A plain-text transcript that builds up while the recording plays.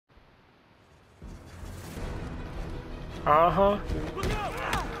Uh-huh.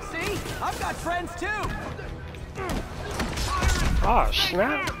 See? I've got friends too! Oh,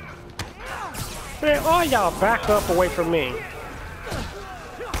 snap. Man, all y'all back up away from me.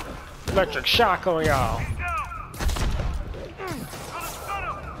 Electric shock on y'all.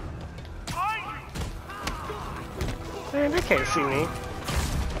 Man, they can't see me.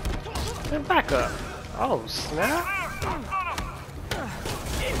 Man, back up. Oh, snap.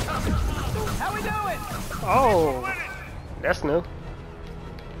 How we doing? Oh, that's new.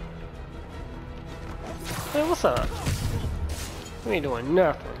 Hey, what's up? We ain't doing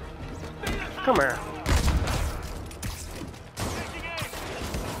nothing. Come here.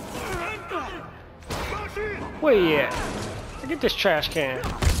 Where you at? Get this trash can.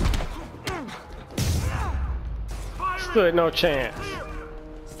 Stood no chance.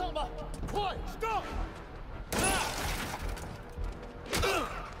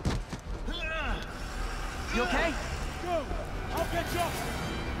 You okay? I'll get you.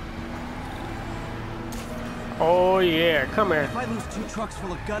 Oh yeah, come here. If I lose 2 trucks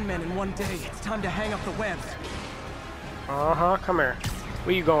full of gunmen in one day, it's time to hang up the webs. Uh-huh, come here.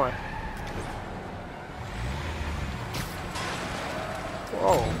 Where you going?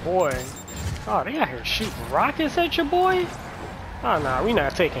 Oh boy. Oh, they out here shooting rockets at your boy? Oh no, we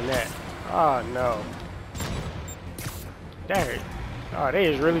not taking that. Oh no. That hurt. Oh, they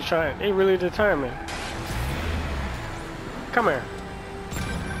is really trying, they really determined. Come here.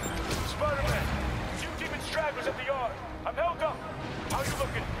 Spiderman, 2 demon stragglers at the yard. I'm held up. How you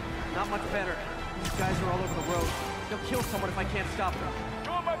looking? Not much better. These guys are all over the road. They'll kill someone if I can't stop them.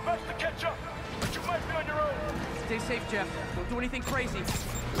 Doing my best to catch up, but you might be on your own. Stay safe, Jeff. Don't do anything crazy.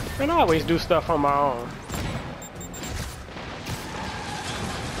 Man, I always do stuff on my own.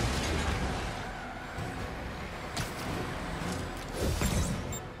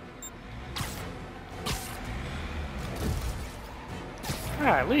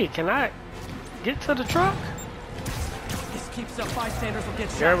 Alright, Lee, can I get to the truck? This keeps up, bystanders will get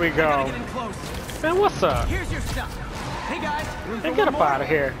shot. There we go. I gotta get in close. Man, what's up? Here's your stuff. Hey guys, room Man, for get one up more? out of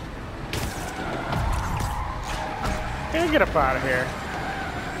here. Man, get up out of here.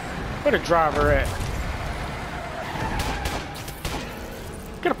 Where the driver at?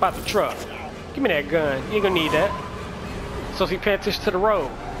 Get up out the truck. Give me that gun. You ain't gonna need that. So if you pay attention to the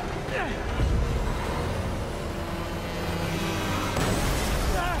road.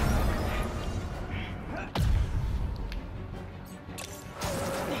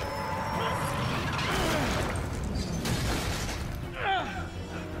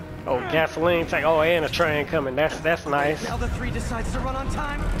 Oh, gasoline tank. Oh, and a train coming. That's nice. Now the 3 decides to run on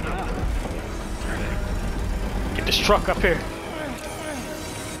time. Get this truck up here.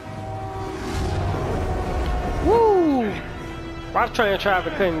 Woo! Why the train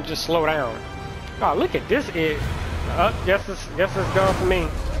traffic couldn't just slow down? Oh, look at this! Guess it's gone for me,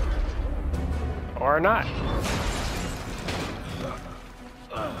 or not.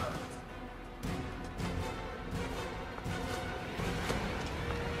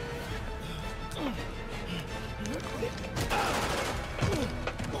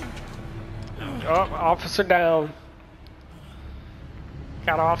 Oh, officer down.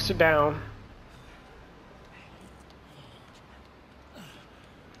 Got an officer down.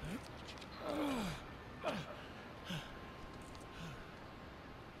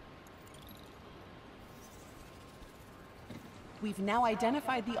 We've now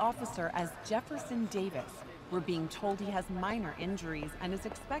identified the officer as Jefferson Davis. We're being told he has minor injuries and is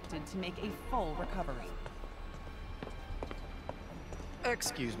expected to make a full recovery.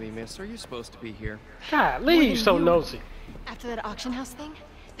 Excuse me, miss. Are you supposed to be here? God, you so nosy. After that auction house thing,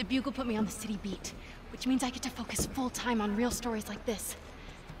 the Bugle put me on the city beat, which means I get to focus full time on real stories like this.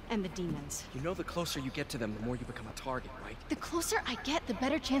 And the demons. You know the closer you get to them, the more you become a target, right? The closer I get, the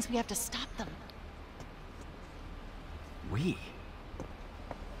better chance we have to stop them. We?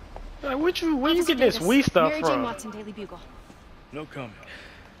 Where you Officer get this Davis, wee stuff Mary Jane from? Watson, Daily Bugle. No comment.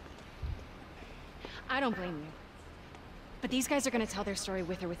 I don't blame you. But these guys are gonna tell their story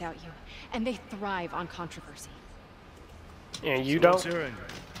with or without you. And they thrive on controversy. And you What's don't? your angle?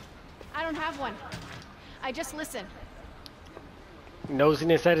 I don't have one. I just listen.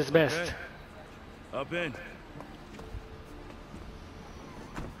 Nosiness at its best. Okay. Up in.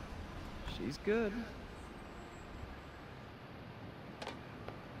 She's good.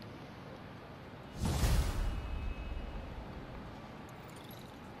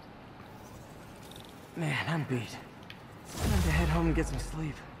 Man, I'm beat. Time to head home and get some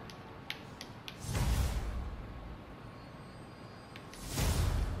sleep.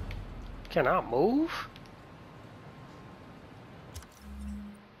 Can I move?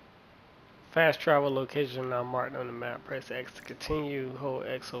 Fast travel location now marked on the map. Press X to continue. Hold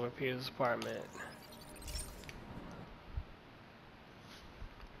X over Pierce's apartment.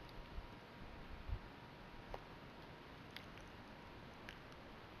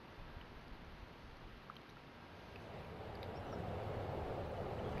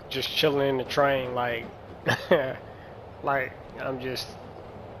 Just chilling in the train like like I'm just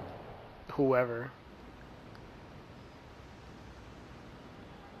whoever.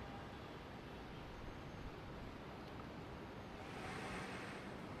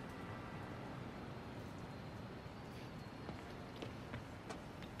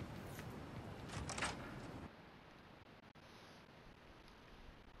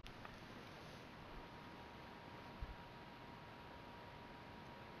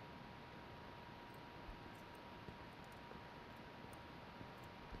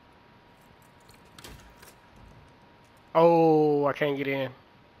 Oh, I can't get in.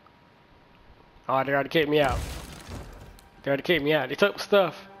 Oh, they already kicked me out. They already kicked me out. They took my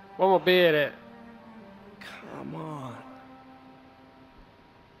stuff. Where my bed at? Come on.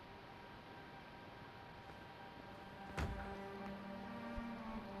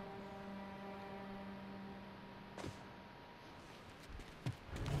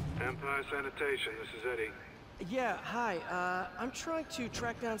 Empire Sanitation, this is Eddie. Yeah, hi. I'm trying to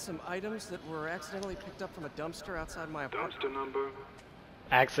track down some items that were accidentally picked up from a dumpster outside my apartment. Dumpster number?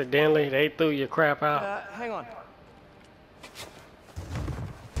 Accidentally, they threw your crap out. Hang on.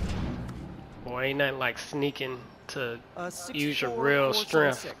 Boy, ain't nothing like sneaking to use your 64, real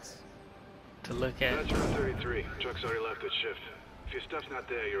 476. strength to look at. That's route 33. Truck's already left its shift. If your stuff's not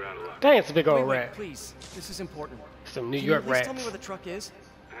there, you're out of luck. Dang, it's a big old Wait, rat. please. This is important. Some New Can York you at least rats. tell me where the truck is?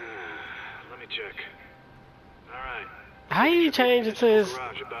 Let me check. Alright. How you change it to his...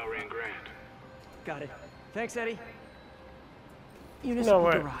 Garage at Bowery and Grand. Got it. Thanks, Eddie. No Municipal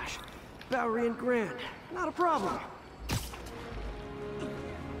way. garage. Bowery and Grand. Not a problem.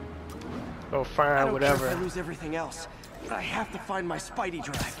 Go I find don't care whatever. if I lose everything else, but I have to find my Spidey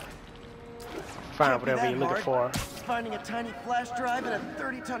drive. Find Can't be whatever that you're looking hard. for. Finding a tiny flash drive in a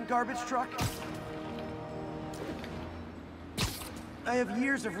 30-ton garbage truck. I have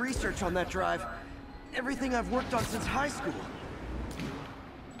years of research on that drive. Everything I've worked on since high school.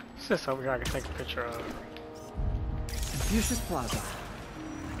 What's this over here I can take a picture of? Fuchsia's Plaza.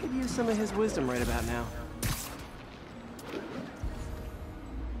 I could use some of his wisdom right about now.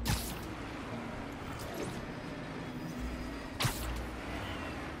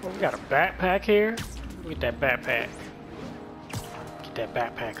 Well, we got a backpack here. Look at that backpack. Get that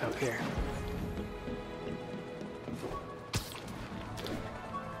backpack up here.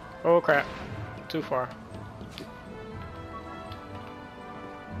 Oh crap. Too far.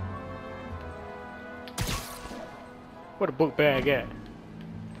 Where the book bag at?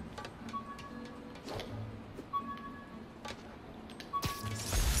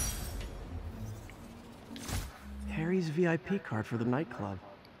 Harry's VIP card for the nightclub.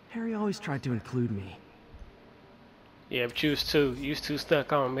 Harry always tried to include me. Yeah, but you was too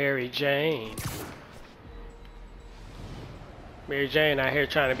stuck on Mary Jane. Mary Jane out here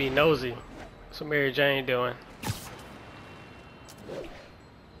trying to be nosy. What's Mary Jane doing?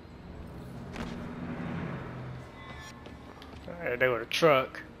 Alright, there with a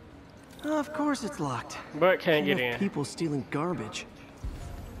truck. Of course it's locked. But can't get Enough in. people stealing garbage.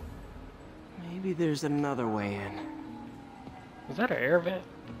 Maybe there's another way in. Is that an air vent?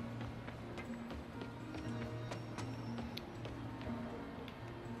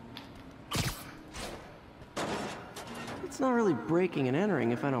 It's not really breaking and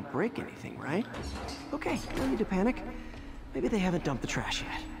entering if I don't break anything, right? Okay, no need to panic. Maybe they haven't dumped the trash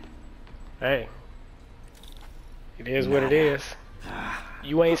yet. Hey. It is what it is.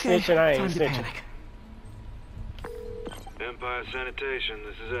 You ain't Okay, snitching, I ain't time to snitching. panic. Empire Sanitation,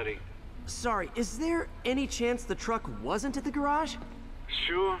 this is Eddie. Sorry, is there any chance the truck wasn't at the garage?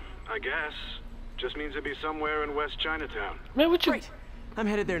 Sure, I guess. Just means it'd be somewhere in West Chinatown. Man, what you Great. I'm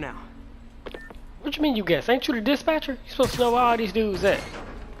headed there now. what you mean you guess? Ain't you the dispatcher? You supposed to know where all these dudes at.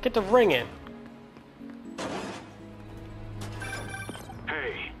 Get the ringing.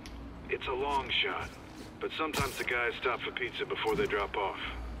 Hey, it's a long shot, but sometimes the guys stop for pizza before they drop off.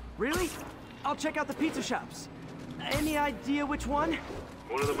 Really? I'll check out the pizza shops. Any idea which one?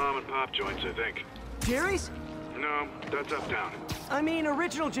 One of the mom and pop joints, I think. Jerry's? No, that's uptown. I mean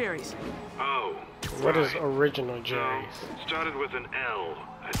original Jerry's. Oh, What is right. original No, Jerry's? started with an L,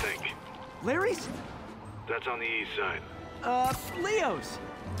 I think. Larry's? That's on the east side. Leo's.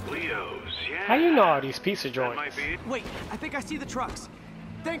 Leo's, yeah. How you know all these pizza That joints? might be it. Wait, I think I see the trucks.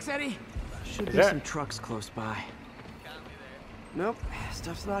 Thanks, Eddie. Should Is be that- some trucks close by. Nope,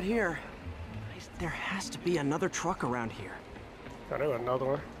 stuff's not here. There has to be another truck around here. Oh, there was another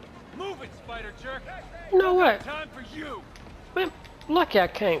one. Move it, spider jerk. You know what? Time for you. Man, lucky I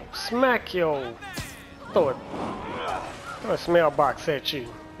can't smack your... Throw a smell box at you.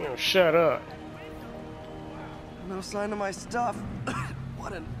 You know, shut up. No sign of my stuff.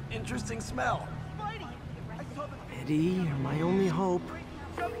 What an interesting smell. Eddie, you're my only hope.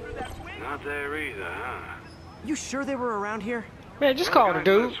 Not there either, huh? You sure they were around here? Man, just call the Guys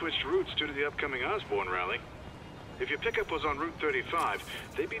dude. might have switched routes due to the upcoming Osborne rally. If your pickup was on Route 35,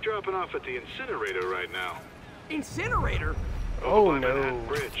 they'd be dropping off at the incinerator right now. Incinerator? Oh, Over by no. Manhattan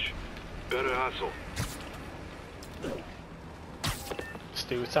Bridge. Better hustle. This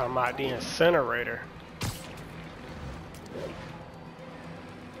dude's talking about the incinerator.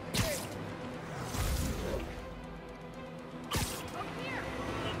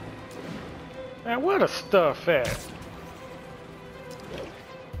 Man, where the stuff at?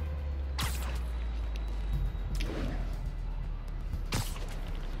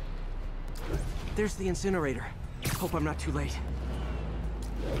 There's the incinerator. Hope I'm not too late.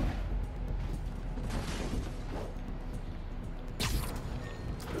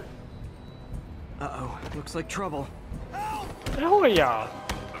 Uh-oh, looks like trouble. Man, who are y'all?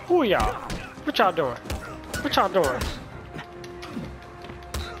 Who are y'all? What y'all doing? What y'all doing?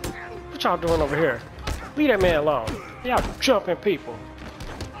 What y'all doing over here? Leave that man alone. Y'all jumping people.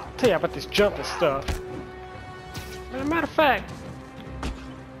 Tell you about this jumping stuff. As a matter of fact,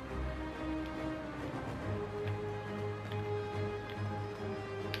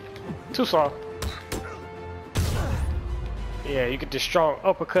 too soft. Yeah, you get this strong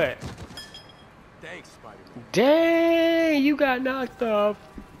uppercut. Thanks, Spider-Man. Dang, you got knocked off.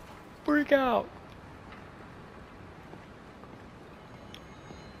 Freak out.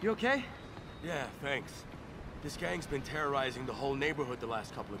 You okay? Yeah, thanks. This gang's been terrorizing the whole neighborhood the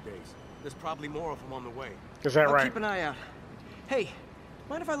last couple of days. There's probably more of them on the way. Is that I'll right? keep an eye out. Hey,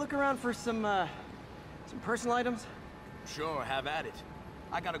 mind if I look around for some personal items? Sure, have at it.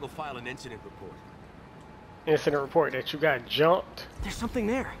 I gotta go file an incident report. Incident report that you got jumped. There's something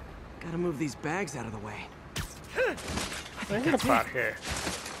there. Gotta move these bags out of the way. Man, get up out of here.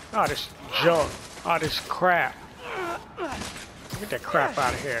 All this junk. All this crap. Get that crap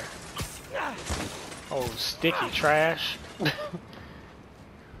out of here. Oh, sticky trash.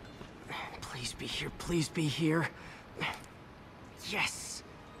 Please be here, please be here. Yes!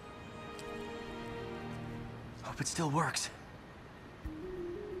 Hope it still works.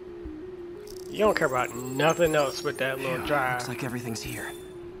 You don't care about nothing else with that little drive. Looks like everything's here.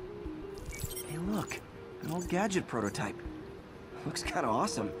 Hey, look. An old gadget prototype. Looks kind of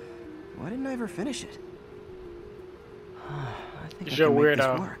awesome. Why didn't I ever finish it? I think I You're can make this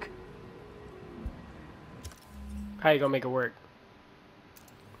weirdo. work. How you gonna make it work?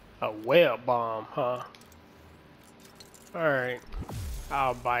 A web bomb, huh? Alright.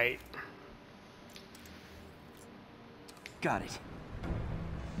 I'll bite. Got it.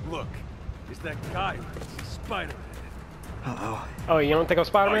 Look, it's that guy, Spiderman. Uh-oh. Oh, you don't think I'm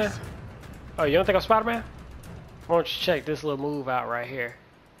Spider-Man? Nice. Oh, you don't think I'm Spider-Man? Why don't you check this little move out right here?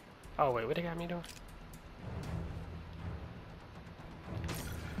 Oh, wait, what they got me doing?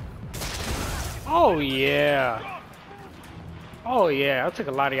 Oh, yeah. Oh, yeah. I took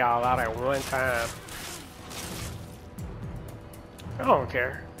a lot of y'all out at one time. I don't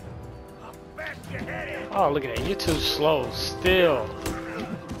care. Oh, look at that. You're too slow still.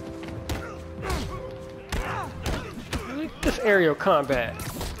 Look at this aerial combat.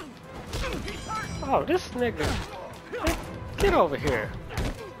 Oh, this nigga. Hey, get over here.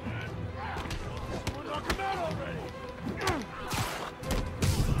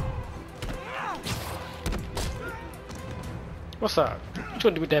 What's up? What you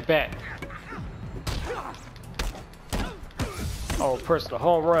gonna do with that bat? Oh, personal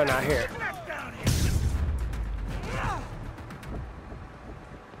home run out here.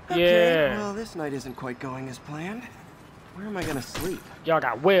 Okay, Yeah. well, this night isn't quite going as planned. Where am I gonna sleep? Y'all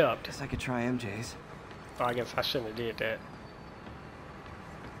got webbed. Guess I could try MJ's. Oh, I guess I shouldn't have did that.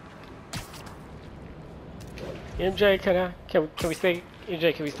 MJ, can we stay?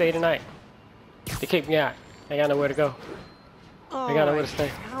 MJ, can we stay tonight? They kicked me out. I got nowhere to go. I got nowhere to stay.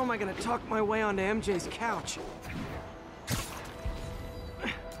 How am I gonna talk my way onto MJ's couch?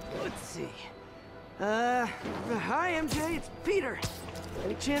 Let's see. Hi MJ, it's Peter.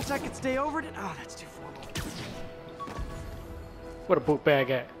 Any chance I could stay over? Oh, that's too formal. What a book bag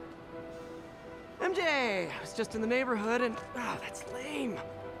at? MJ, I was just in the neighborhood and oh, that's lame.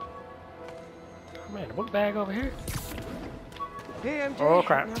 Oh, man, the book bag over here. Hey MJ, Oh,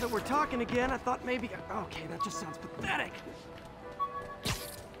 crap. now that we're talking again, I thought maybe. Okay, that just sounds pathetic.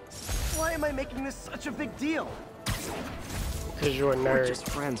 What Why am I making this such a big deal? Because you're a We're nerd. just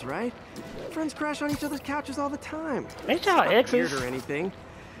friends, right? Friends crash on each other's couches all the time. Ain't y'all Not exes? weird or anything.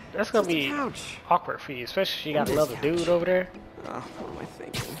 That's gonna Just a be couch. awkward for you, especially if you got It is another couch. dude over there. Oh, what am I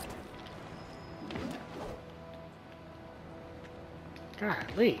thinking?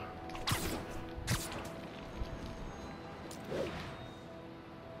 Golly.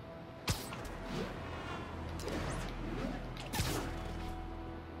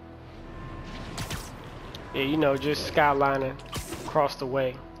 Yeah, you know, just skylining across the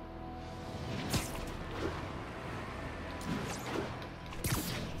way.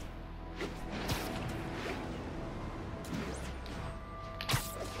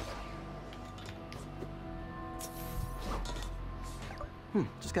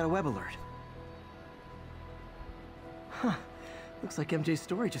 Just got a web alert. Huh. Looks like MJ's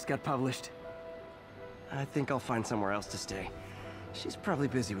story just got published. I think I'll find somewhere else to stay. She's probably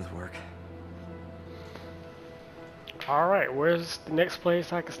busy with work. Alright, where's the next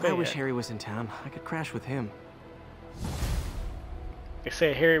place I can stay I wish at? Harry was in town. I could crash with him. They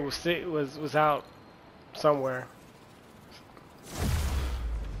said Harry was out somewhere.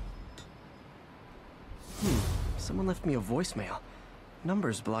 Someone left me a voicemail.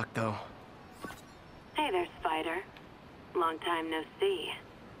 Number's blocked, though. Hey there, Spider. Long time no see.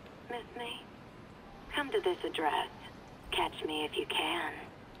 Miss me? Come to this address. Catch me if you can.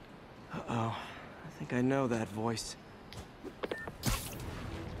 Uh-oh. I think I know that voice.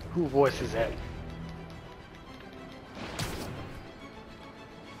 Who voice is that?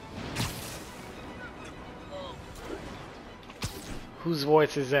 Whose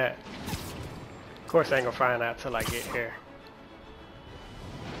voice is that? Of course I ain't gonna find out till I get here.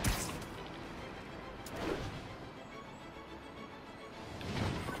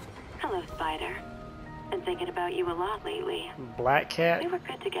 Hello, Spider. Been thinking about you a lot lately. Black cat? We were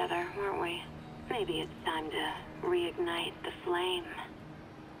good together, weren't we? Maybe it's time to reignite the flame.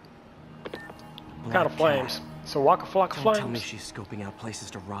 What kind of flames? So Waka Flocka Don't tell me flames? she's scoping out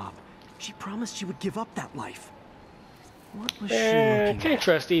places to rob. She promised she would give up that life. What was she Man, looking can't at?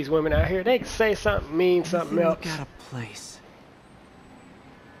 trust these women out here. They can say something, mean something Maybe else. look at a place.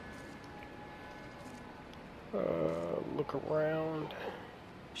 Look around.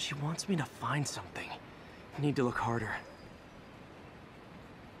 She wants me to find something. I need to look harder.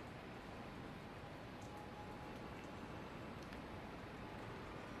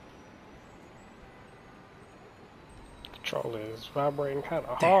 Controller is vibrating kind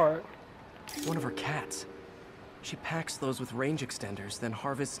of hard. One of her cats. She packs those with range extenders, then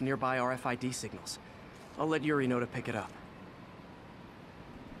harvests nearby RFID signals. I'll let Yuri know to pick it up.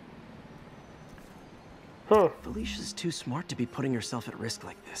 Felicia's too smart to be putting herself at risk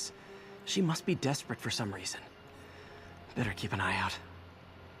like this. She must be desperate for some reason. Better keep an eye out.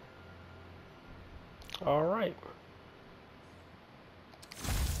 All right.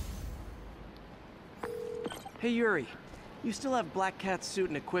 Hey Yuri, you still have Black Cat's suit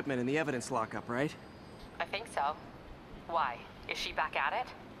and equipment in the evidence lockup, right? I think so. Why? Is she back at it?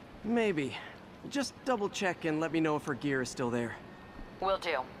 Maybe. Just double check and let me know if her gear is still there. Will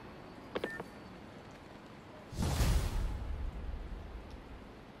do.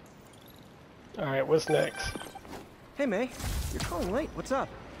 All right, what's next? Hey May, you're calling late. What's up?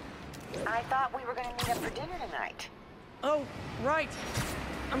 I thought we were gonna meet up for dinner tonight. Oh, right.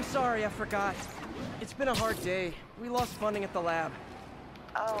 I'm sorry, I forgot. It's been a hard day. We lost funding at the lab.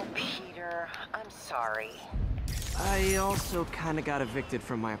 Oh, Peter, I'm sorry. I also kinda got evicted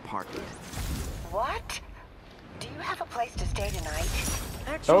from my apartment. What? Do you have a place to stay tonight?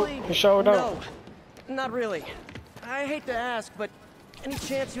 Actually, you sure don't. no. Not really. I hate to ask, but any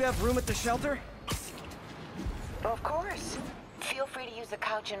chance you have room at the shelter? Of course. Feel free to use the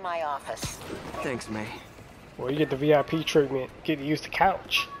couch in my office. Thanks, May. Well, you get the VIP treatment. Get to use the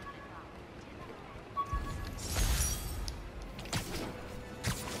couch.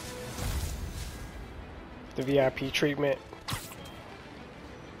 The VIP treatment.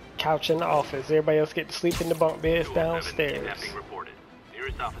 Couch in the office. Everybody else get to sleep in the bunk beds downstairs. Kidnapping reported.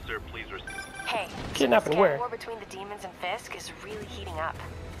 Nearest officer, please Hey, Kidnapping the where? war between the demons and Fisk is really heating up.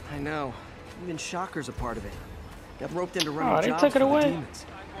 I know. Even Shocker's a part of it. Got roped into running Oh, they jobs took it for the away? demons.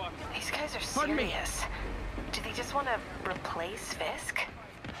 These guys are Pardon me. serious. Do they just want to replace Fisk?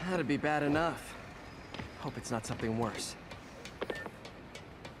 That'd be bad enough. Hope it's not something worse.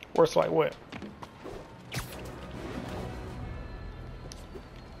 Worse like what?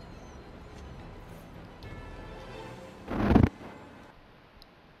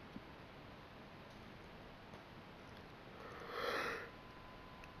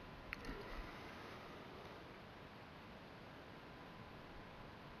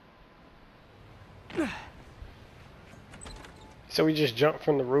 So we just jumped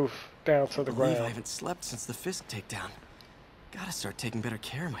from the roof down to the I ground. haven't slept since the Fisk takedown. Gotta start taking better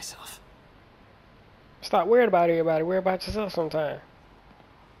care of myself. Stop worrying about everybody. Worry about yourself sometime.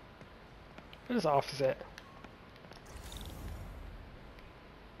 Where's the office at?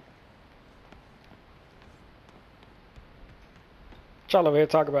 What y'all over here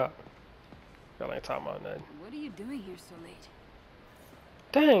talk about? Y'all ain't talking about nothing. What are you doing here so late?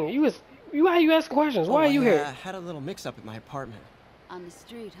 Dang, why are you asking questions? Why are you I here? had a little mix-up at my apartment. On the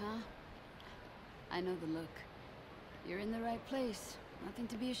street, huh? I know the look. You're in the right place. Nothing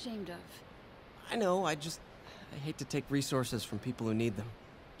to be ashamed of. I know, I hate to take resources from people who need them.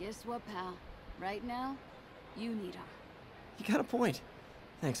 Guess what, pal? Right now, you need them. You got a point.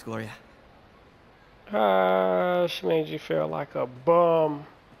 Thanks, Gloria. She made you feel like a bum.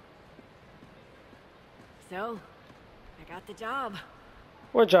 So, I got the job.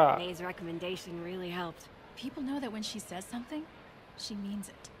 What job? May's recommendation really helped. People know that when she says something, she means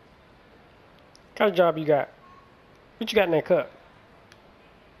it. What kind of job you got? What you got in that cup?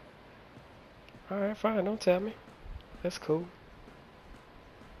 Alright, fine, don't tell me. That's cool.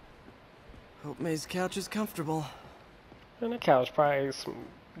 Hope May's couch is comfortable. And the couch probably is some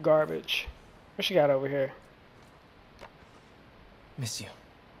garbage. What she got over here? Miss you.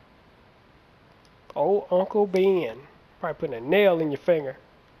 Old Uncle Ben. Probably putting a nail in your finger.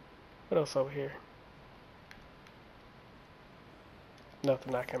 What else over here?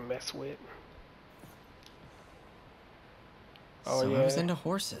 Nothing I can mess with. Oh, So yeah. I was into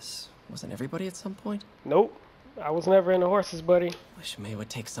horses. Wasn't everybody at some point? Nope. I was never into horses, buddy. Wish May would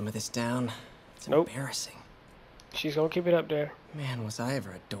take some of this down. It's Nope. embarrassing. She's gonna keep it up there. Man, was I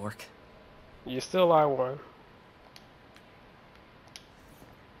ever a dork. You still are one.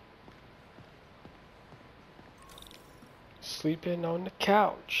 Sleeping on the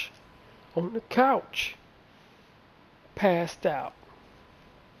couch. On the couch. Passed out.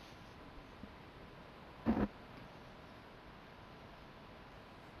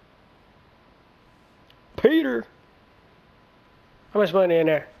 Peter! How much money in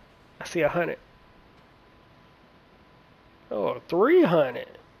there? I see 100. Oh, 300.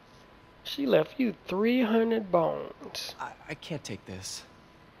 She left you 300 bones. I can't take this.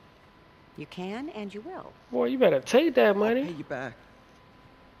 You can and you will. Boy, you better take that money. I'll pay you back.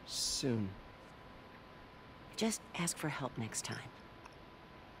 Soon. Just ask for help next time.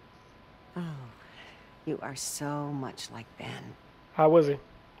 Oh, you are so much like Ben. How was he?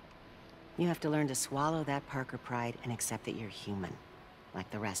 You have to learn to swallow that Parker pride and accept that you're human, like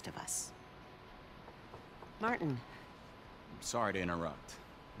the rest of us. Martin. Sorry to interrupt.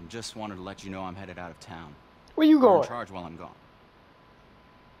 Just wanted to let you know I'm headed out of town. Where you You're going? in charge while I'm gone.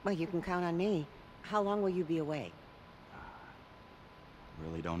 Well, you can count on me. How long will you be away?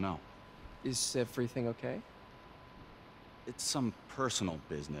 Really don't know. Is everything okay? It's some personal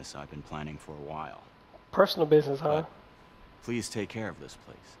business I've been planning for a while. Personal business, huh? But please take care of this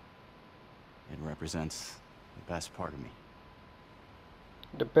place. It represents the best part of me.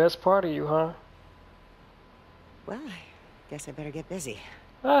 The best part of you, huh? Well, I guess I better get busy.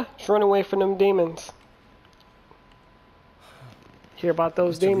 Just run away from them demons. Hear about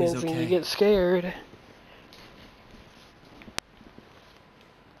those Mr. demons Lee's and you okay. get scared.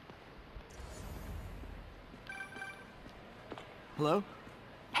 Hello?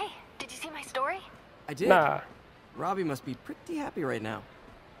 Hey, did you see my story? I did. Nah. Robbie must be pretty happy right now.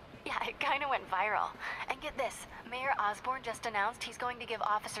 Yeah, it kind of went viral. And get this, Mayor Osborn just announced he's going to give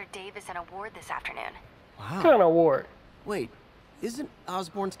Officer Davis an award this afternoon. Wow. What kind of award? Wait, isn't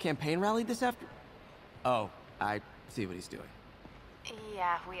Osborn's campaign rally this after? Oh, I see what he's doing.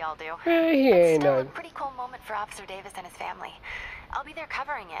 Yeah, we all do. Hey, he It's ain't still a nothing. pretty cool moment for Officer Davis and his family. I'll be there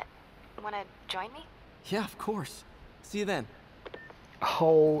covering it. Wanna join me? Yeah, of course. See you then.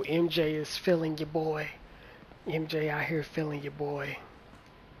 Oh, MJ is feeling your boy. MJ out here feeling your boy.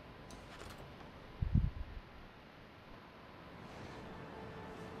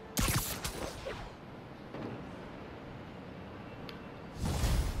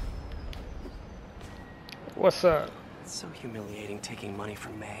 What's up? It's so humiliating taking money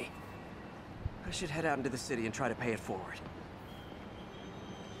from May. I should head out into the city and try to pay it forward.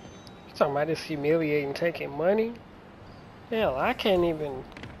 You talking about this humiliating taking money? Hell, I can't even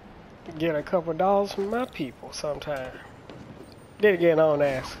get a couple dollars from my people sometime. Then again, I don't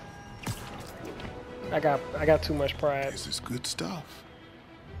ask. I got too much pride. This is good stuff.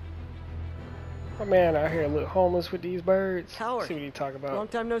 My man out here look homeless with these birds. Howard, See what he talk about. long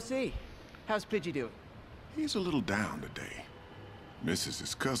time no see. How's Pidgey doing? He's a little down today. Misses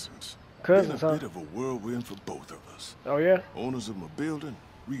his cousins. Cousins, Been a huh? bit of a whirlwind for both of us. Oh yeah? Owners of my building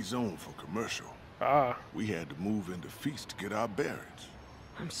rezoned for commercial. Ah. We had to move into Feast to get our bearings.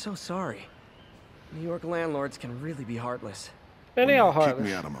 I'm so sorry. New York landlords can really be heartless. And they all Kicked heartless.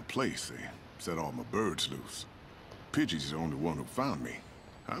 me out of my place. They set all my birds loose. Pidgey's the only one who found me.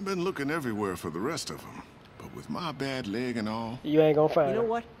 I've been looking everywhere for the rest of them, but with my bad leg and all... You ain't gonna find You know him.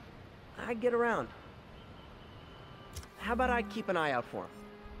 what? I get around. How about I keep an eye out for him?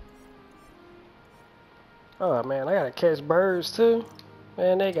 Oh man, I gotta catch birds too.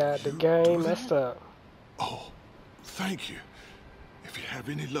 Man, they got the game messed up. Oh, thank you. If you have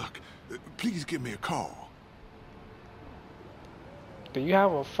any luck, please give me a call. Do you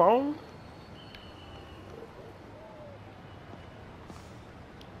have a phone?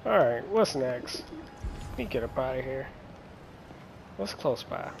 Alright, what's next? Let me get up out of here. What's close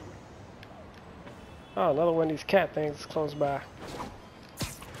by? Oh, another one of these cat things is close by.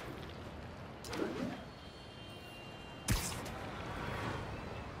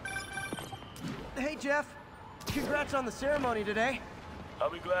 Hey, Jeff. Congrats on the ceremony today. I'll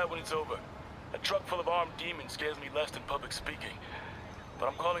be glad when it's over. A truck full of armed demons scares me less than public speaking. But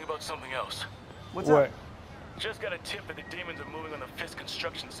I'm calling about something else. What's up? Just got a tip that the demons are moving on the Fisk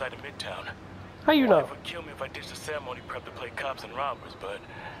construction site in Midtown. How you My know? wife would kill me if I ditched the ceremony prep to play cops and robbers, but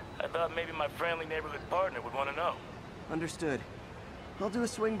I thought maybe my friendly neighborhood partner would want to know. Understood. I'll do a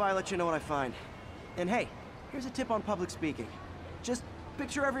swing by, let you know what I find. And hey, here's a tip on public speaking. Just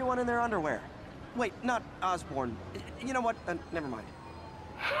picture everyone in their underwear. Wait, not Osborne. You know what? Never mind.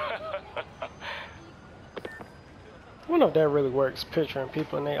 I wonder if that really works, picturing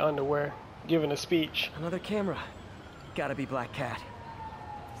people in their underwear, giving a speech. Another camera. Gotta be Black Cat.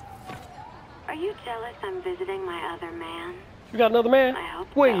 Are you jealous I'm visiting my other man? You got another man? I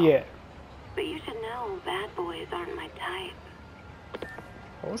hope Where so. you at? But you should know bad boys aren't my type.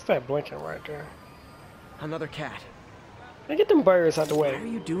 Oh, what's that blinking right there? Another cat. Hey, get them birds out the way. Why are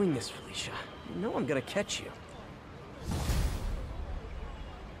you doing this, Felicia? You know I'm gonna catch you.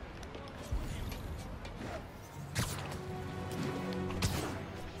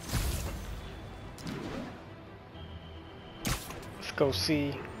 Let's go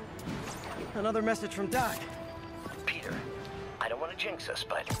see. Another message from Doc. Peter, I don't want to jinx us,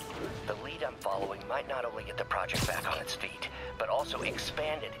 but the lead I'm following might not only get the project back on its feet, but also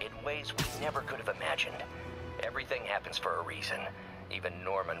expand it in ways we never could have imagined. Everything happens for a reason, even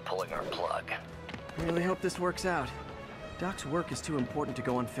Norman pulling our plug. I really hope this works out. Doc's work is too important to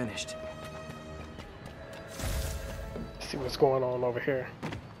go unfinished. Let's see what's going on over here.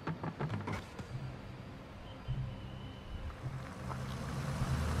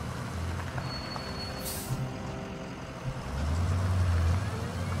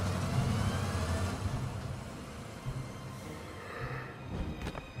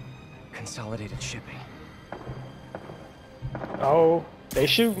 Consolidated shipping. Oh, they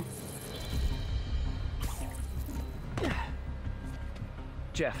shooting.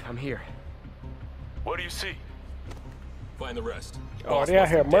 Jeff, I'm here. What do you see? Find the rest. Oh, they out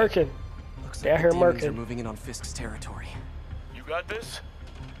here murking. Looks They like out the here demons are murking. moving in on Fisk's territory. You got this?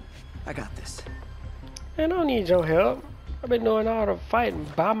 I got this. Man, I don't need your help. I've been doing all the fighting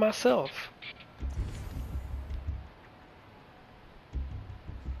by myself.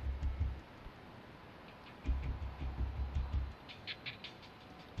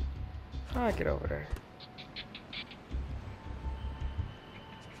 How I get over there?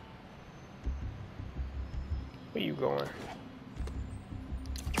 Where you going?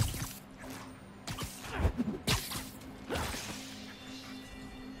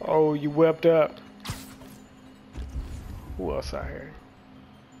 Oh, you whipped up. Who else out here?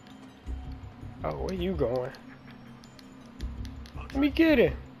 Oh, where you going? Let me get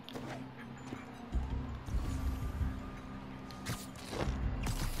it.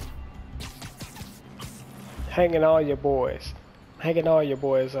 Hanging all your boys. Hanging all your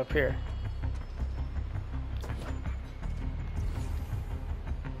boys up here.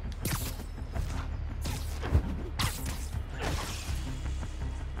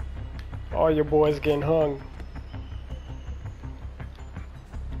 All your boys getting hung.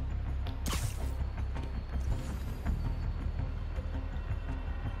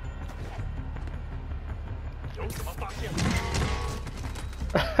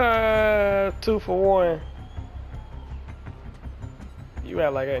 Two for one. You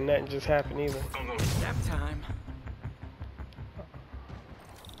act like ain't nothing just happened either. Nap time.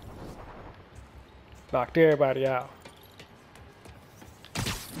 Knocked everybody out.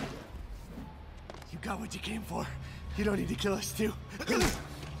 You got what you came for. You don't need to kill us too.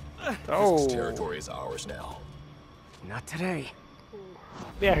 Oh. This territory is ours now. Not today.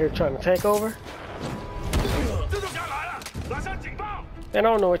 They out here trying to take over. And I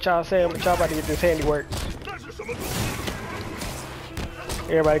don't know what y'all saying, but y'all about to get this handiwork.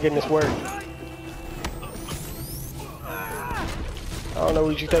 Everybody getting this work. I don't know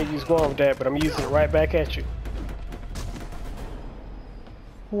what you think you was going with that, but I'm using it right back at you.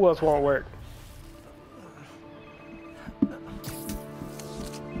 Who else want work?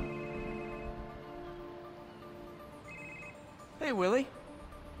 Hey, Willie.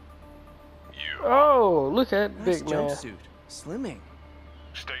 Oh, look at that Nice big man. jumpsuit. Slimming.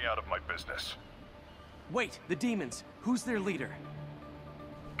 Stay out of my business. Wait, the demons. Who's their leader?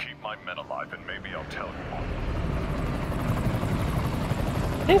 Keep my men alive and maybe I'll tell you.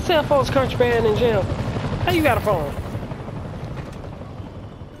 Ain't San Folks country band in jail. How you got a phone?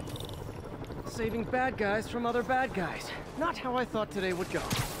 Saving bad guys from other bad guys. Not how I thought today would go.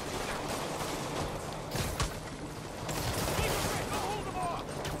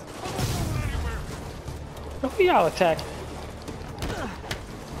 Who y'all attacking?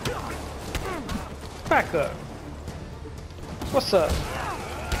 Back up. What's up?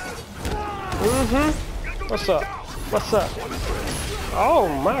 What's up? What's up? Oh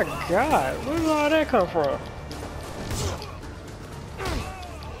my god, where did all that come from?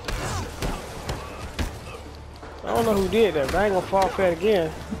 I don't know who did that, but I ain't gonna fall for it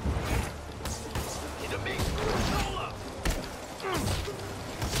again.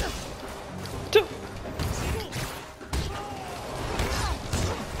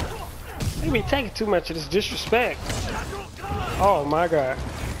 They be taking too much of this disrespect. Oh my god.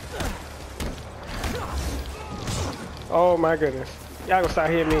 Oh my goodness. Y'all gonna start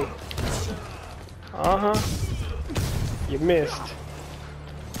hitting me. You missed.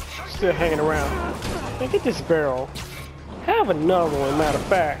 Still hanging around. Man, get this barrel. Have another one, matter of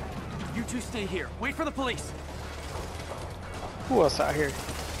fact. You two stay here. Wait for the police. Who else out here?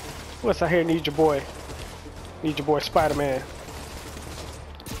 Who else out here needs your boy? Need your boy Spiderman.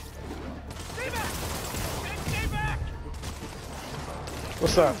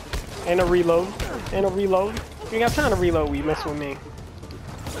 What's up? Ain't no reload. Ain't no reload. You ain't got time to reload when you mess with me.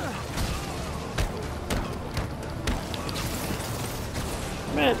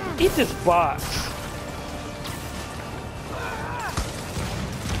 Man, eat this box.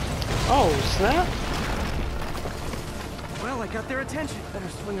 Oh, snap. Well, I got their attention. Better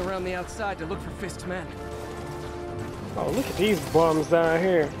swing around the outside to look for Fist's men. Oh, look at these bums down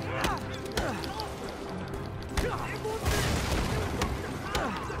here.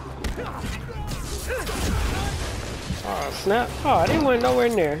 Oh, snap. Oh, they went nowhere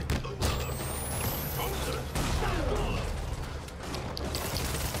near.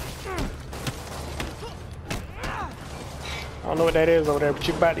 I don't know what that is over there, but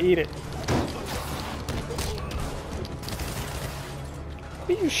you're about to eat it.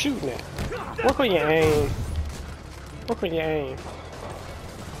 What are you shooting at? Work on your aim. Work on your aim.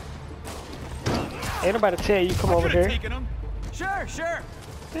 Ain't nobody tell you come over here. Sure, sure.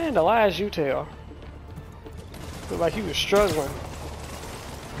 Man, the lies you tell. Look like you was struggling.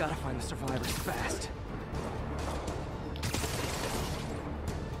 Gotta find the survivors fast.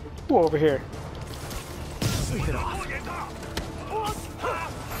 Who over here? Sleep it off.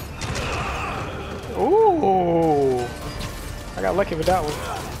 Ooh! I got lucky with that one.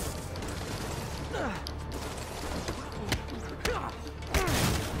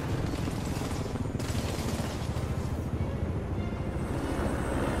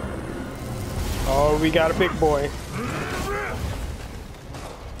 Oh, we got a big boy.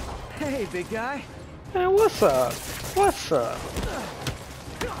 Hey, big guy. Man, what's up? What's up?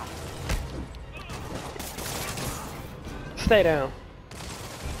 Stay down.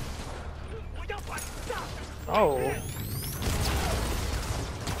 Oh.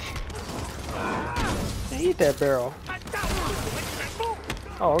 Man, eat that barrel.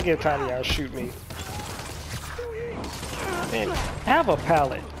 Oh, I'm getting tired of y'all shoot me. Man, have a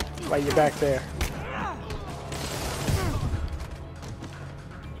pallet while you're back there.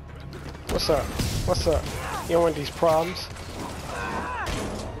 What's up? What's up? You don't want these problems?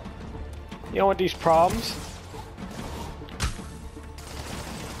 You don't want these problems?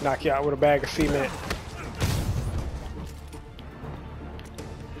 Knock you out with a bag of cement.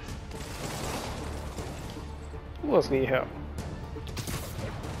 Who else need help?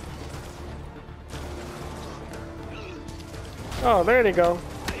 Oh, there they go.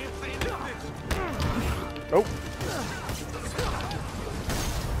 Nope.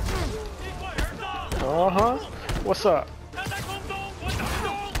 What's up?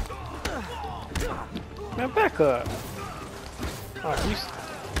 Man, back up. Oh,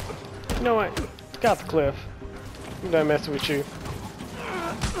 you know what? Got the cliff. I'm done messing with you.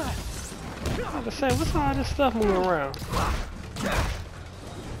 I was saying, what's all this stuff moving around?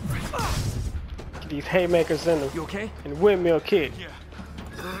 these haymakers in them. You okay? And windmill kick. Yeah.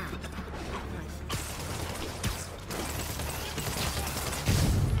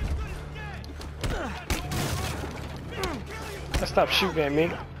 Stop shooting at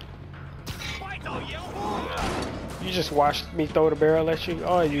me. You just watched me throw the barrel at you?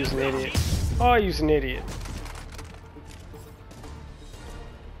 Oh, you's an idiot. Oh, you's an idiot.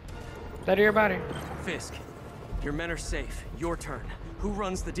 That everybody? Fisk, your men are safe. Your turn. Who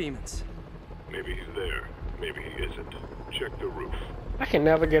runs the demons? Maybe he's there. Maybe he isn't. Check the roof. I can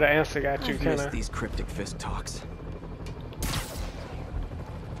never get an answer at you, I've can missed I? these cryptic Fisk talks.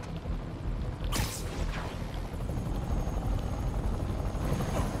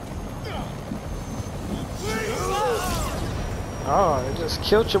 Oh, it just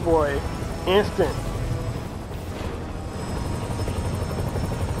killed your boy. Instant.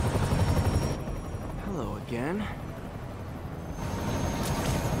 Hello again.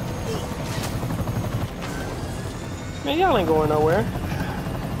 Man, y'all ain't going nowhere.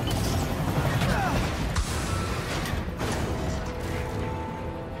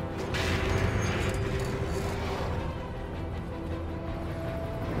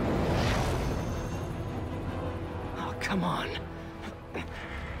 Oh, come on.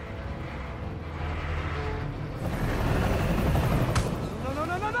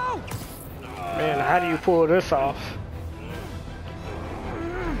 No! Man, how do you pull this off?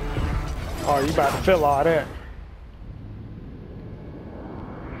 Oh, you about to feel all that.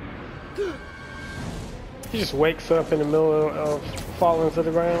 He just wakes up in the middle of falling to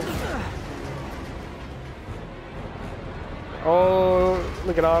the ground. Oh,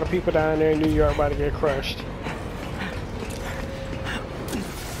 look at all the people down there in New York about to get crushed.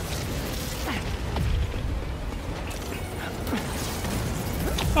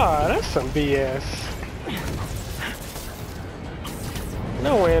 Oh, that's some BS.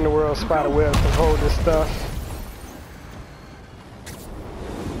 No way in the world Spiderweb can hold this stuff.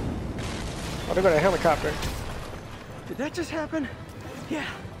 Oh, they got a helicopter. Did that just happen? Yeah.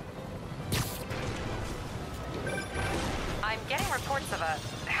 I'm getting reports of a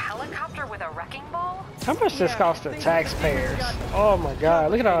helicopter with a wrecking ball. How much this cost the taxpayers? Oh my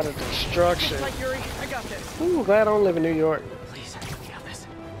god, look at all the destruction. Like Yuri, I got this. Ooh, glad I don't live in New York. Please, we got this.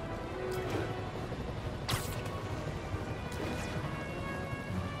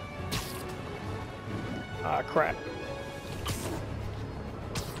 Ah, crap.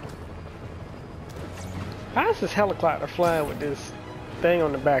 How is this helicopter flying with this thing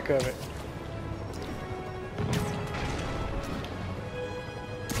on the back of it?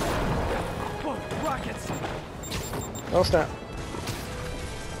 Whoa, rockets! Oh, snap.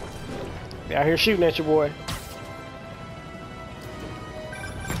 Be out here shooting at your boy.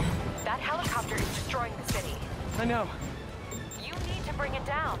 That helicopter is destroying the city. I know. You need to bring it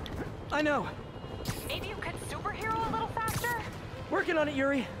down. I know. Maybe you could superhero a little faster? Working on it,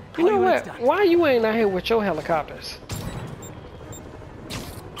 Yuri. You know what? Why you ain't out here with your helicopters?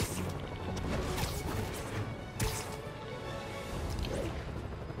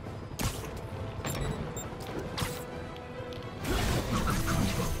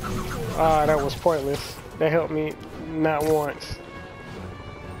 Ah, that was pointless. That helped me not once.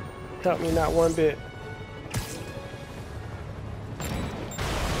 Helped me not one bit.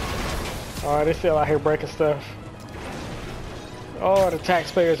 Oh, they still out here breaking stuff. Oh, the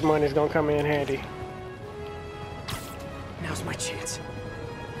taxpayers' money is gonna come in handy. Now's my chance.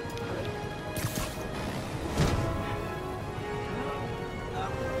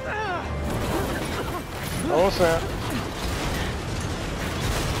 Oh, snap.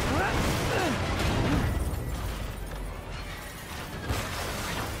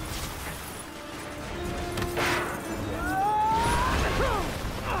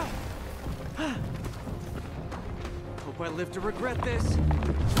 Hope I live to regret this.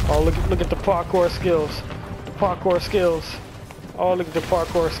 Oh, look at the parkour skills. The parkour skills. Oh, look at the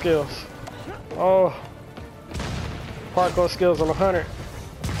parkour skills. Oh. Parkour skills on 100.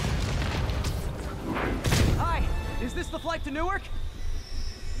 Hi, is this the flight to Newark?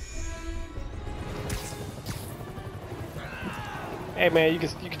 Hey man, you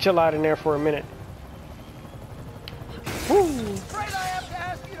can chill out in there for a minute. Woo. Afraid I have to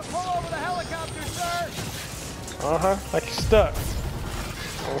ask you to pull over the helicopter, sir. Uh-huh, like you're stuck.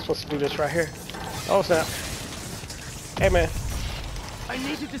 Oh, I'm supposed to do this right here. Oh snap. Hey man. I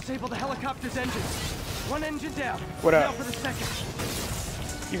need to disable the helicopter's engine. One engine down. What up? Now for the second.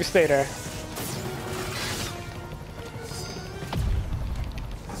 You can stay there.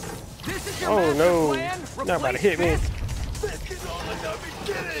 This is your Oh no. plan? You're not about to hit me. This is all the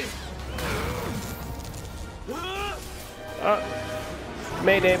beginning.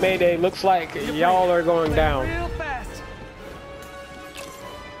 Mayday, mayday. Looks like y'all are going down. Real fast.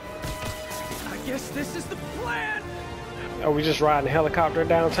 I guess this is the plan. Are we just riding a helicopter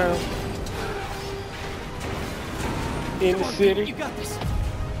downtown? In the city? You got this.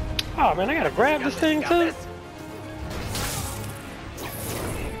 Oh man, I gotta grab this thing too.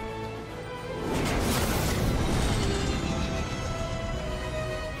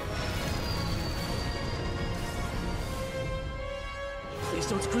 Please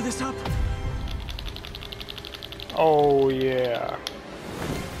don't screw this up. Oh yeah.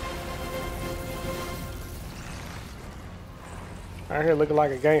 Out here looking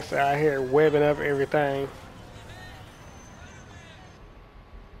like a gangster. Out here webbing up everything.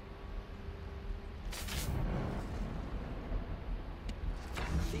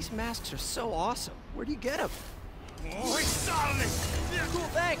 These masks are so awesome. Where do you get them? Cool,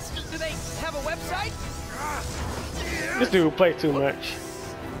 thanks. Do they have a website? This dude plays too much.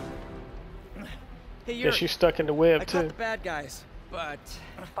 Hey, Yeah, she's stuck in the web I too. caught the bad guys, but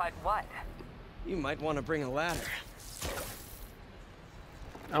what? You might want to bring a ladder.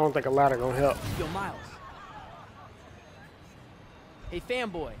 I don't think a ladder gonna help. Yo, Miles. Hey,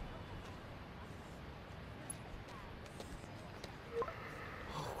 fanboy.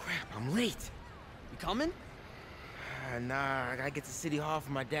 Oh crap, I'm late. You coming? Nah, I gotta get to City Hall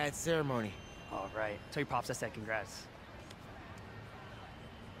for my dad's ceremony. All right. Tell your pops I said congrats.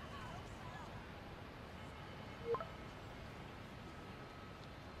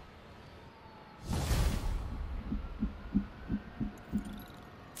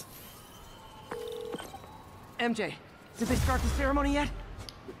 MJ, did they start the ceremony yet?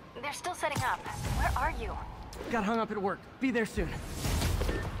 They're still setting up. Where are you? Got hung up at work. Be there soon.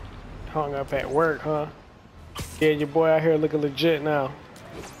 Hung up at work, huh? Yeah, your boy out here looking legit now.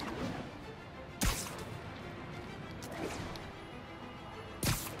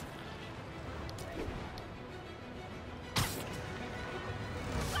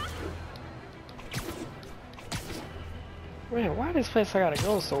 Man, why this place I gotta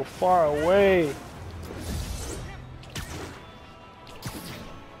go so far away?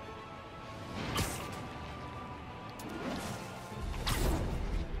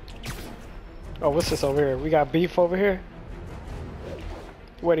 Oh, what's this over here? We got beef over here?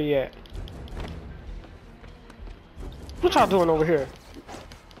 Where he at? What y'all doing over here?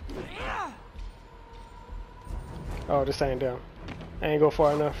 Oh, this ain't down. I ain't go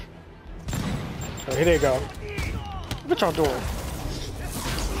far enough. Oh, here they go. What y'all doing?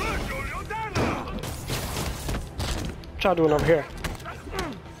 What y'all doing over here?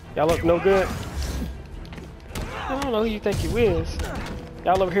 Y'all look no good. I don't know who you think you is.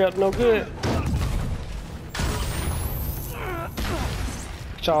 Y'all over here up no good.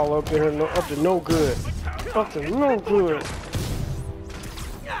 Y'all up there up to no good. Up to no good.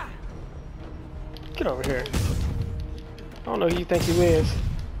 Get over here. I don't know who you think you is.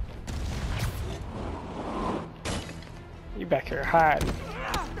 You back here hiding.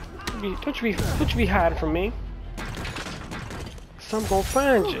 Don't you be hiding from me. So I'm gonna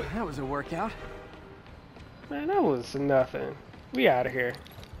find you. That was a workout. Man, that was nothing. We out of here.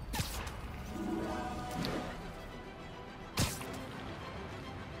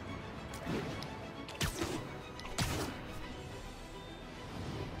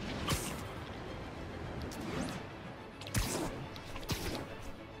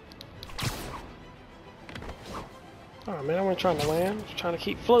 Oh man, I wasn't trying to land. I was trying to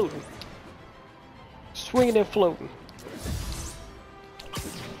keep floating. Swinging and floating.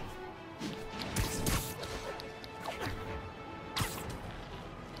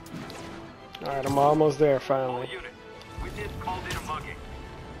 Alright, I'm almost there finally.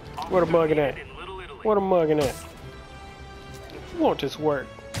 Where the mugging at? Where the mugging at? Won't this work?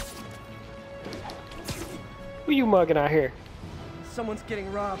 Who you mugging out here? Someone's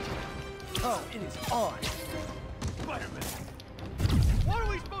getting robbed. Oh, it is on. Spiderman. What are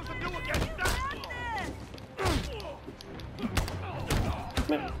we supposed to do against that?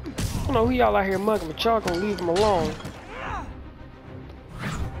 Man, I don't know who y'all out here mugging, but y'all gonna leave them alone.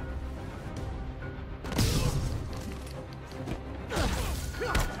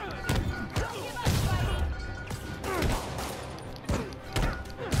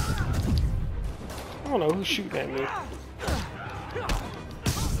 I don't know who's shooting at me.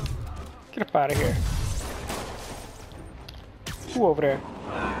 Get up out of here. Who over there?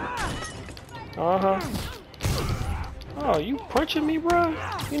 Uh-huh. Oh, you punching me, bro?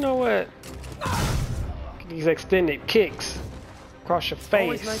 You know what? Get these extended kicks across your face.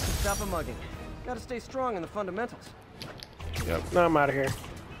 Always nice to stop a mugging. Gotta stay strong in the fundamentals. Yep, now I'm out of here.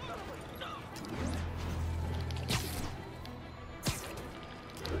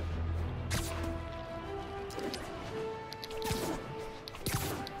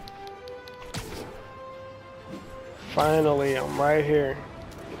 Finally, I'm right here.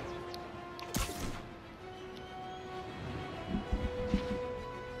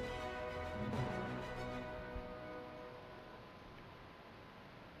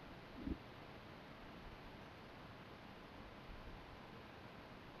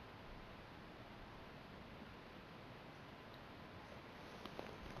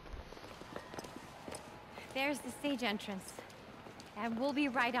 There's the stage entrance. And we'll be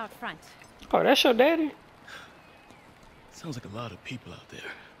right out front. Oh, that's your daddy? Sounds like a lot of people out there.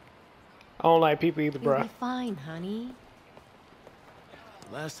 I don't like people either, bro. You'll be fine, honey.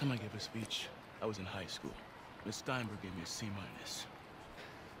 The last time I gave a speech, I was in high school. Miss Steinberg gave me a C-.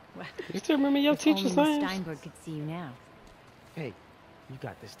 Well, You still remember your teacher's only name? Miss Steinberg could see you now. Hey, you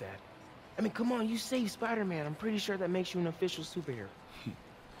got this, Dad. I mean, come on, you saved Spider-Man. I'm pretty sure that makes you an official superhero.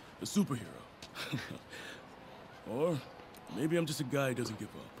 A superhero. Or maybe I'm just a guy who doesn't give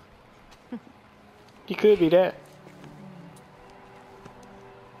up. You could be that.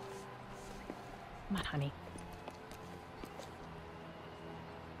 Come on, honey.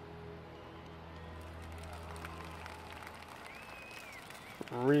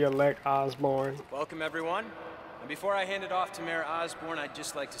 Re-elect Osborn. Welcome, everyone. And before I hand it off to Mayor Osborn, I'd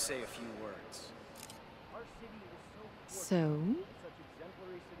just like to say a few words. So?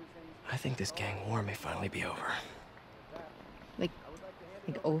 I think this gang war may finally be over. Like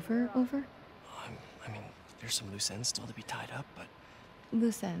over? I mean, there's some loose ends still to be tied up, but...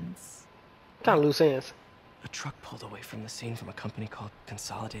 Loose ends. Kind of loose ends. A truck pulled away from the scene from a company called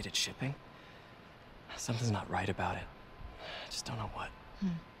Consolidated Shipping. Something's not right about it. I just don't know what.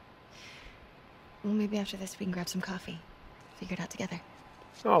 Well, maybe after this we can grab some coffee. Figure it out together.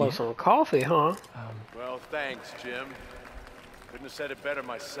 Oh, yeah. Some coffee, huh? Well, thanks, Jim. Couldn't have said it better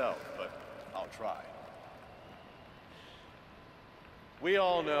myself, but I'll try. We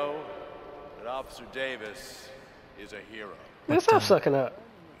all know that Officer Davis is a hero. Let's stop sucking up.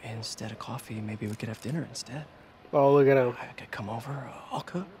 Instead of coffee, maybe we could have dinner instead. Oh, look at him. I could come over, I'll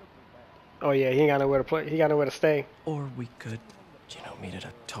cook. Oh yeah, he ain't got nowhere to play. He got nowhere to stay. Or we could, meet at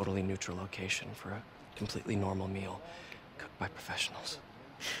a totally neutral location for a completely normal meal, cooked by professionals.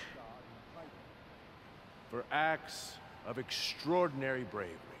 For acts of extraordinary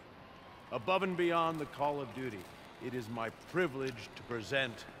bravery, above and beyond the call of duty, it is my privilege to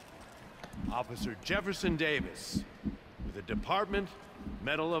present Officer Jefferson Davis with the Department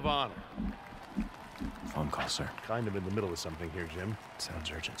Medal of Honor. Phone call, sir. Kind of in the middle of something here, Jim. Sounds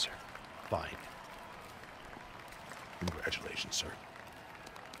urgent, sir. Fine. Congratulations, sir.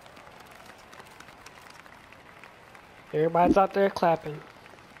 Everybody's out there clapping.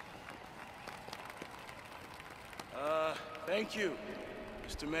 Thank you,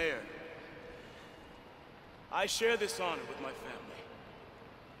 Mr. Mayor. I share this honor with my family.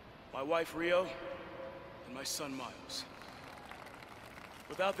 My wife, Rio, and my son, Miles.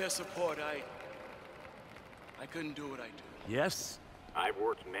 Without their support, I couldn't do what I do. Yes? I've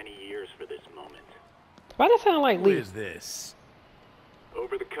worked many years for this moment. Why does it sound like Lee? Who is this?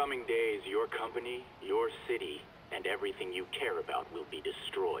 Over the coming days, your company, your city, and everything you care about will be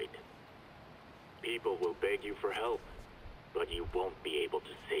destroyed. People will beg you for help, but you won't be able to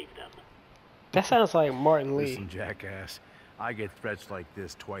save them. That sounds like Martin Lee. Listen, jackass. I get threats like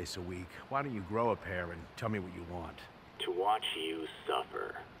this twice a week. Why don't you grow a pair and tell me what you want? To watch you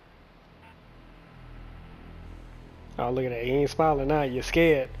suffer. Oh, look at that. He ain't smiling now. You're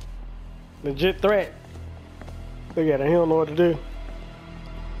scared. Legit threat. Look at him. He don't know what to do.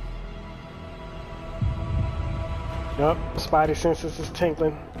 Yup. Spidey senses is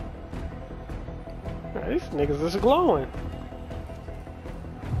tinkling. Man, these niggas is glowing.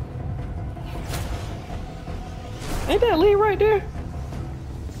 Ain't that Lee right there?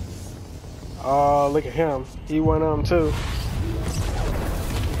 Oh, look at him. He went on too.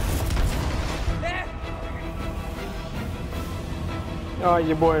 Oh,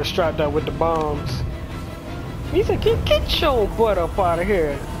 your boy is strapped up with the bombs. He said, get your butt up out of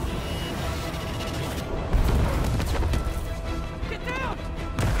here. Get down!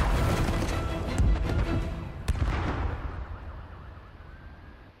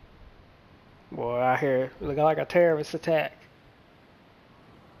 Boy, out here looking like a terrorist attack.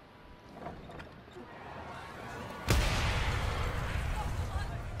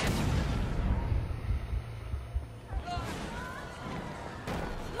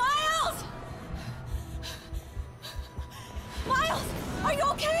 Miles! Miles! Are you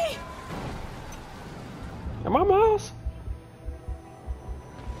okay? Am I Miles?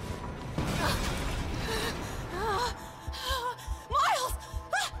 Miles!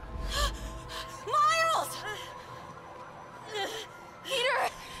 Miles!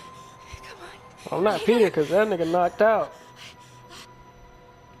 I'm not Peter because that nigga knocked out.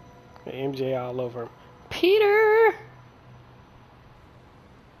 MJ all over him. Peter!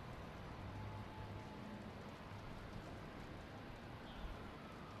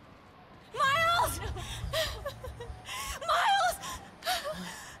 Miles! Miles!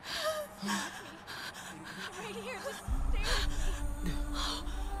 Right here, just stay with me.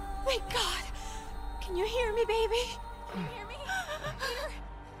 Thank God. Can you hear me, baby? Can you hear me? Peter?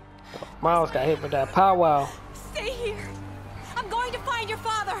 Miles got hit with that powwow. Stay here. I'm going to find your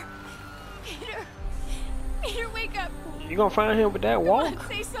father. Peter. Peter, wake up. You gonna find him with that walk? Come on,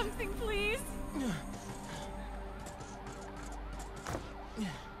 say something, please.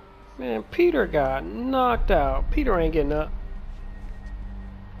 Man, Peter got knocked out. Peter ain't getting up.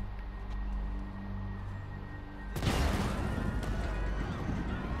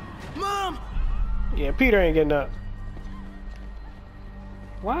 Mom! Yeah, Peter ain't getting up.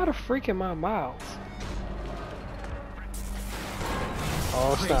 Why the freak am I Miles?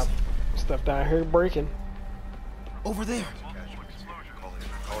 Oh, stop. Stuff down here breaking. Over there.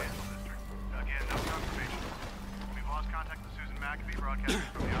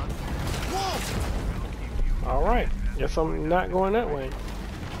 Alright. Guess I'm not going that way.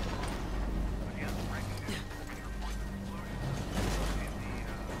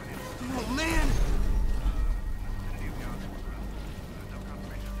 Oh, man!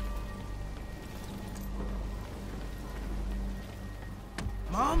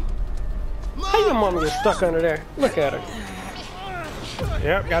 Mom? How your mama get stuck under there? Look at her.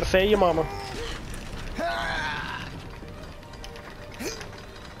 Yep, gotta save your mama.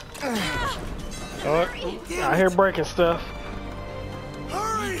 Oh, I hear breaking stuff.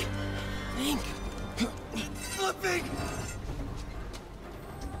 Hurry! Ink. Flipping.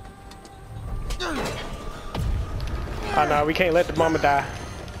 Oh no, we can't let the mama die.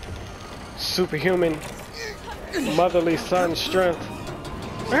 Superhuman, motherly son strength.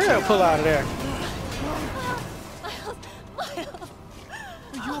 Hurry up, pull out of there.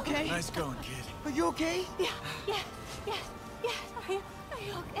 Are you okay? Nice going, kid. Are you okay? Yeah. Are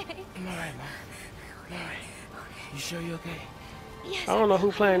you okay? I'm alright, Mom. I'm alright. You sure you okay? Yes. I don't know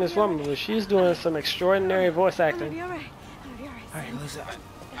who playing this woman, but she's doing some extraordinary voice acting. I'm gonna be alright. I'm gonna be alright. Alright, Melissa.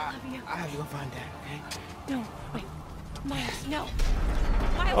 I have to go find Dad, okay? No, wait. Miles, no.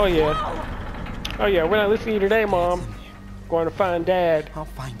 Miles, Oh yeah. no. Oh yeah, we're not listening to you today, Mom. Going to find Dad. I'll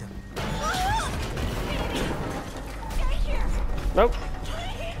find him. Nope.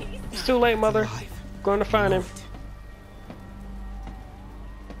 It's too late, Mother. Going to find him.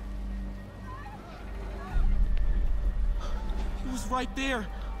 He was right there.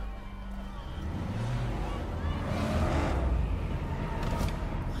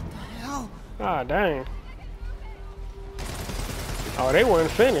 What the hell? Ah, dang. Oh, they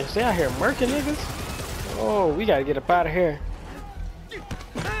weren't finished. They out here murking niggas. Oh, we gotta get up out of here.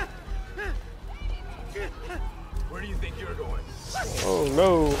 Where do you think you're going? Oh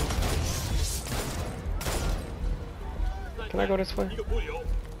no. Can I go this way?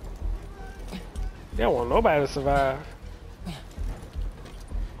 They don't want nobody to survive.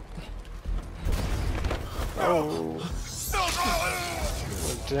 Oh.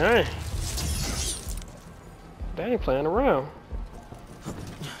 Dang. They ain't playing around.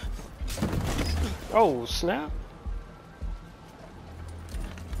 Oh, snap.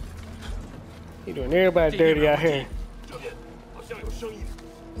 He doing everybody dirty out here.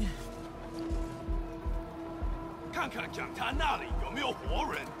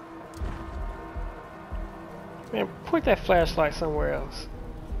 Man, put that flashlight somewhere else.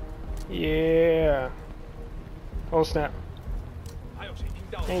 Yeah. Oh, snap. I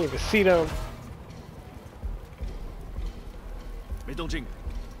ain't even see them.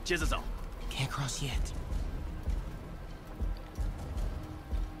 Can't cross yet.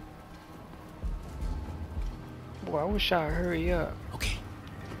 Boy, I wish I'd hurry up. Okay.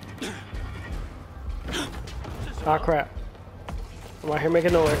 Oh crap. I'm out here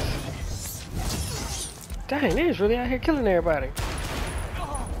making noise. Dang, they is really out here killing everybody.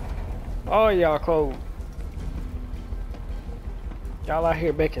 Oh, y'all cold. Y'all out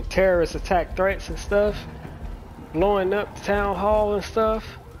here making terrorist attack threats and stuff. Blowing up the town hall and stuff.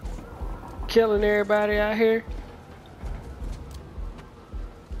 Killing everybody out here.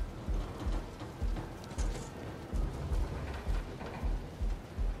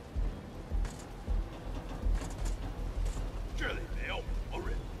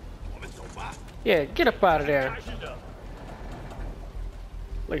 Yeah, get up out of there.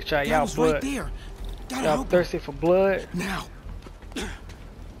 Look at y'all, blood. Y'all thirsty for blood? Now.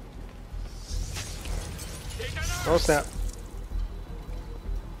 Oh snap.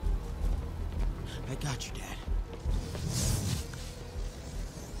 got you, Dad.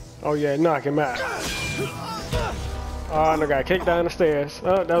 Oh yeah, knock him out. Oh, no, got kicked down the stairs.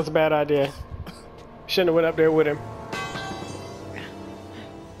 Oh, that was a bad idea. Shouldn't have went up there with him.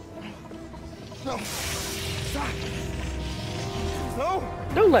 No. No.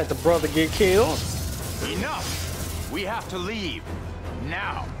 Don't let the brother get killed. Enough. We have to leave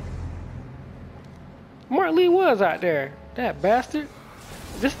now. Martin Lee was out there. That bastard.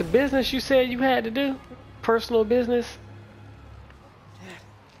 This the business you said you had to do? Personal business?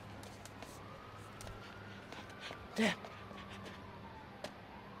 Dad.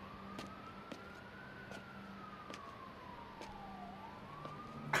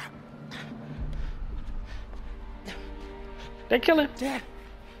 They kill him. Dad.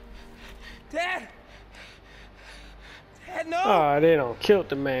 Dad. Dad, no. Oh, they don't kill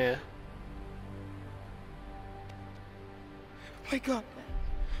the man. Wake up.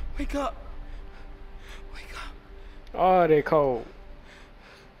 Wake up. Wake up. Oh, they cold.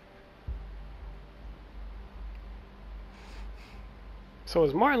 So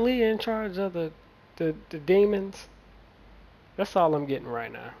is Martin Lee in charge of the demons? That's all I'm getting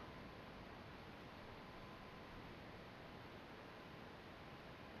right now.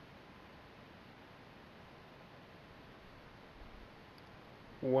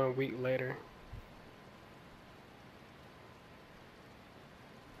 One week later.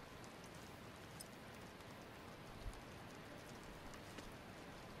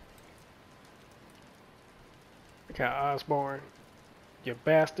 Got Osborn. You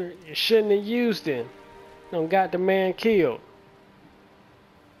bastard. You shouldn't have used him. Don't got the man killed.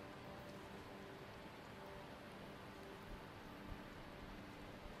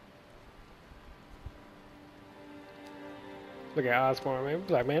 Look at Osborn, man. He's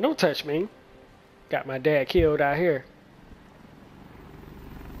like, man, don't touch me. Got my dad killed out here.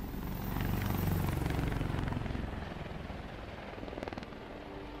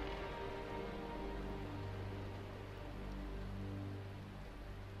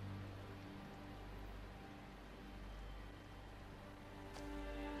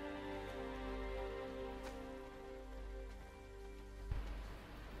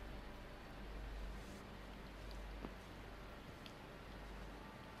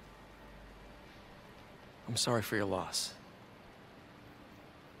 I'm sorry for your loss.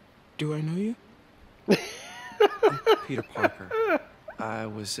 Do I know you? I'm Peter Parker. I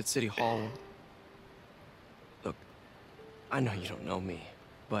was at City Hall. Look, I know you don't know me,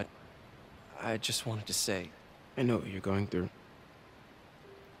 but I just wanted to say... I know what you're going through.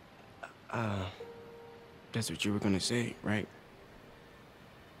 That's what you were gonna say, right?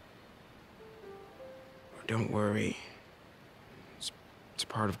 Don't worry. It's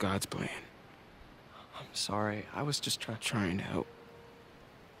part of God's plan. I'm sorry. I was just trying to help.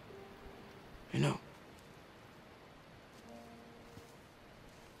 I know.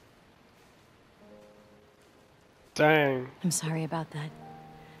 Dang. I'm sorry about that.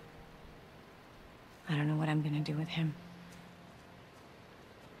 I don't know what I'm gonna do with him.